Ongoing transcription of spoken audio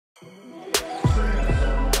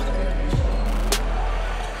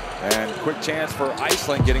And quick chance for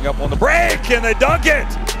Iceland getting up on the break, and they dunk it!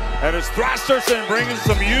 And it's Thrastarson bringing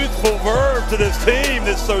some youthful verve to this team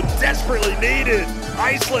that's so desperately needed.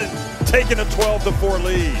 Iceland taking a 12-4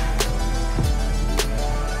 lead.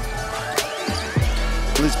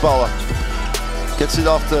 Lisboa gets it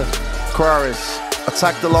off to Quares.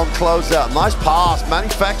 Attack the long closeout. Nice pass.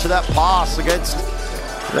 Manufacture that pass against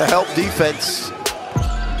the help defense.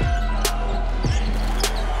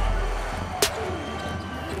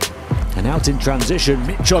 And out in transition,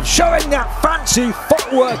 Minichev showing that fancy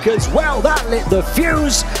footwork as well. That lit the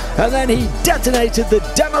fuse, and then he detonated the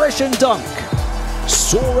demolition dunk.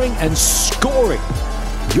 Soaring and scoring,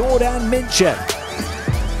 Yordan Minichev.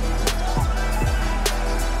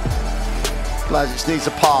 Vlad needs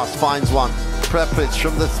a pass, finds one. Prepelic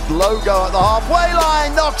from the logo at the halfway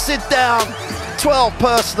line, knocks it down. 12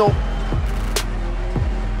 personal.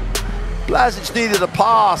 Vlad needed a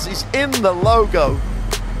pass, he's in the logo.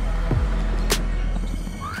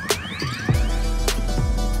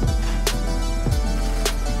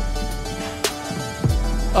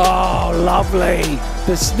 Oh, lovely.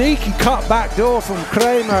 The sneaky cut back door from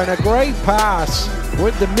Kramer and a great pass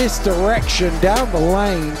with the misdirection down the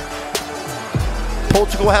lane.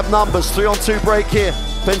 Portugal have numbers, 3-on-2 break here.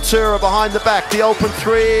 Ventura behind the back, the open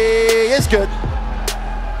three is good.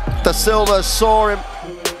 Da Silva saw him.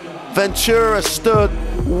 Ventura stood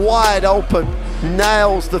wide open,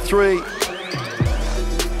 nails the three.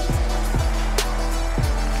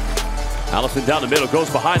 Alocen down the middle, goes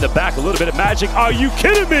behind the back, a little bit of magic. Are you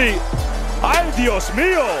kidding me? Ay Dios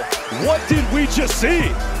mío, what did we just see?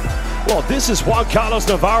 Well, this is Juan Carlos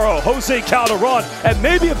Navarro, Jose Calderon, and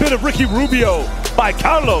maybe a bit of Ricky Rubio by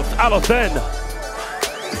Carlos Alocen.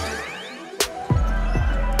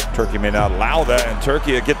 Turkey may not allow that, and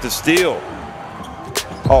Turkey will get the steal.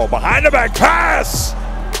 Oh, behind the back pass!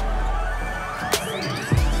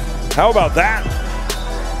 How about that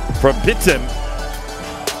from Bitim?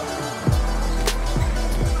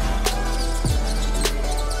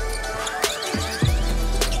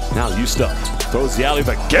 Now Yusta throws the alley,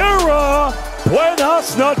 but Guerra!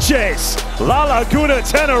 Buenas noches! La Laguna,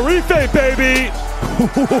 Tenerife, baby!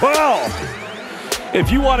 Well,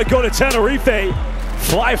 if you want to go to Tenerife,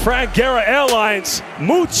 fly Fran Guerra Airlines.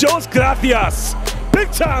 Muchos gracias!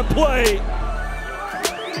 Big time play!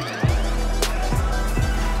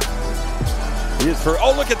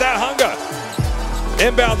 Oh, look at that, Hanga!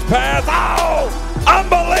 Inbounds pass, oh!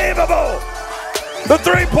 Unbelievable! The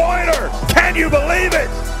three-pointer, can you believe it?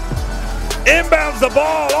 Inbounds the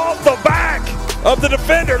ball off the back of the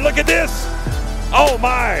defender. Look at this. Oh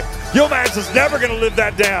my. Yilmaz is never going to live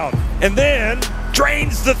that down. And then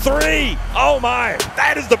drains the three. Oh my.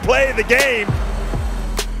 That is the play of the game.